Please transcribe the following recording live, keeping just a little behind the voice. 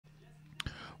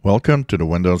Welcome to the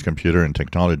Windows Computer and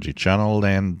Technology channel,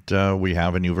 and we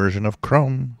have a new version of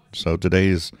Chrome. So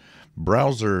today's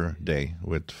browser day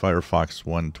with Firefox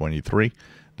 123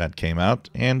 that came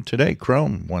out, and today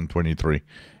Chrome 123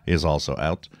 is also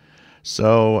out.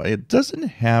 So it doesn't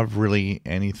have really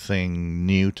anything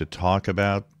new to talk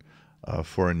about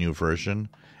for a new version,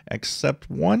 except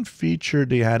one feature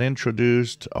they had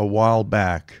introduced a while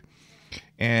back.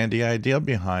 And the idea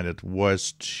behind it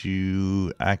was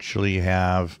to actually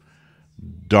have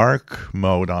dark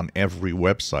mode on every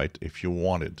website if you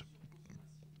wanted.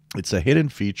 It's a hidden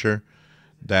feature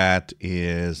that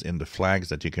is in the flags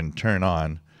that you can turn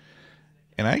on.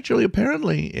 And actually,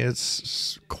 apparently,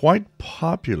 it's quite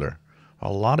popular.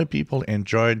 A lot of people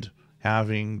enjoyed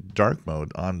having dark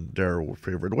mode on their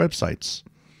favorite websites.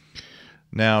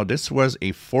 Now, this was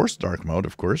a forced dark mode,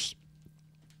 of course.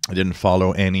 I didn't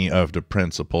follow any of the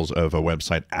principles of a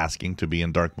website asking to be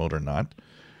in dark mode or not.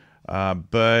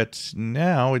 But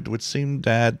now it would seem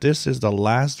that this is the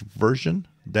last version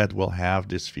that will have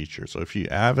this feature. So if you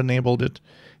have enabled it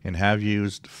and have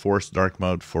used forced dark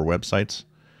mode for websites,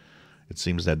 it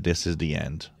seems that this is the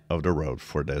end of the road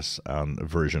for this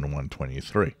version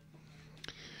 123.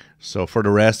 So for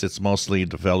the rest, it's mostly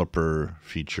developer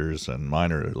features and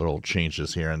minor little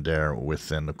changes here and there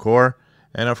within the core.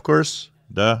 And of course,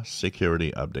 the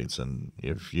security updates. And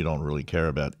if you don't really care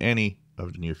about any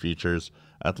of the new features,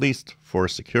 at least for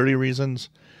security reasons,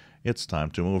 it's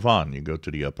time to move on. You go to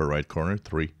the upper right corner,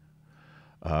 three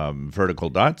vertical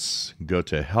dots, go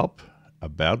to Help,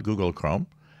 About Google Chrome,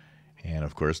 and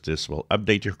of course this will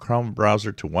update your Chrome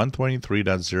browser to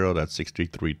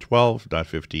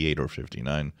 123.0.63.12.58 or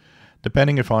 59,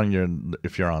 depending if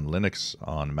you're on Linux,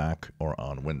 on Mac, or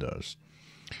on Windows.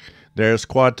 There's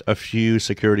quite a few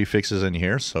security fixes in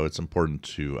here, so it's important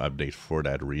to update for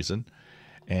that reason.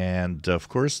 And of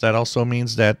course, that also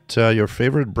means that your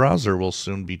favorite browser will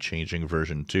soon be changing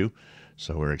version 2.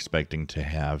 So we're expecting to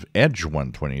have Edge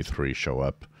 123 show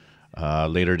up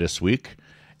later this week.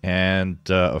 And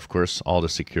of course, all the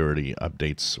security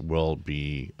updates will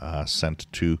be sent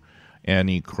to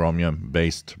any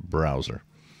Chromium-based browser.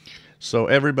 So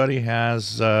everybody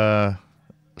has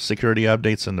security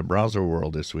updates in the browser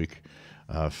world this week.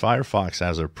 Firefox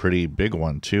has a pretty big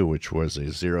one too, which was a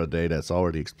 0-day that's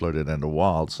already exploded in the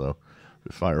wild, so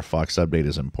the Firefox update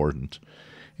is important.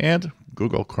 And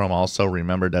Google Chrome also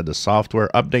remembered that the software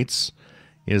updates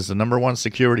is the #1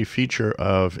 security feature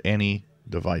of any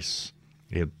device.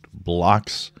 It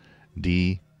blocks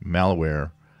the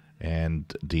malware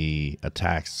and the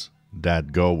attacks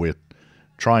that go with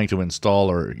trying to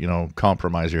install or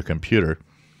compromise your computer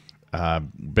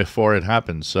before it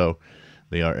happens. So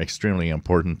they are extremely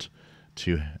important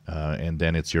to, and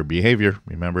then it's your behavior.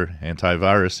 Remember,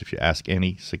 antivirus, if you ask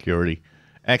any security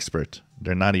expert,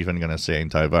 they're not even going to say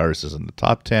antivirus is in the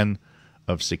top 10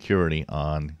 of security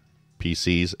on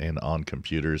PCs and on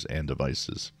computers and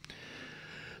devices.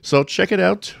 So check it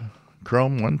out.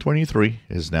 Chrome 123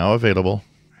 is now available,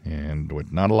 and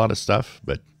with not a lot of stuff,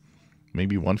 but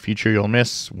maybe one feature you'll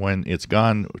miss when it's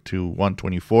gone to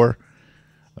 124,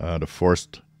 the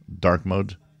forced dark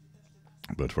mode.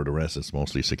 But for the rest, it's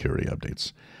mostly security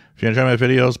updates. If you enjoy my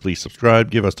videos, please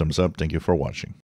subscribe, give us thumbs up. Thank you for watching.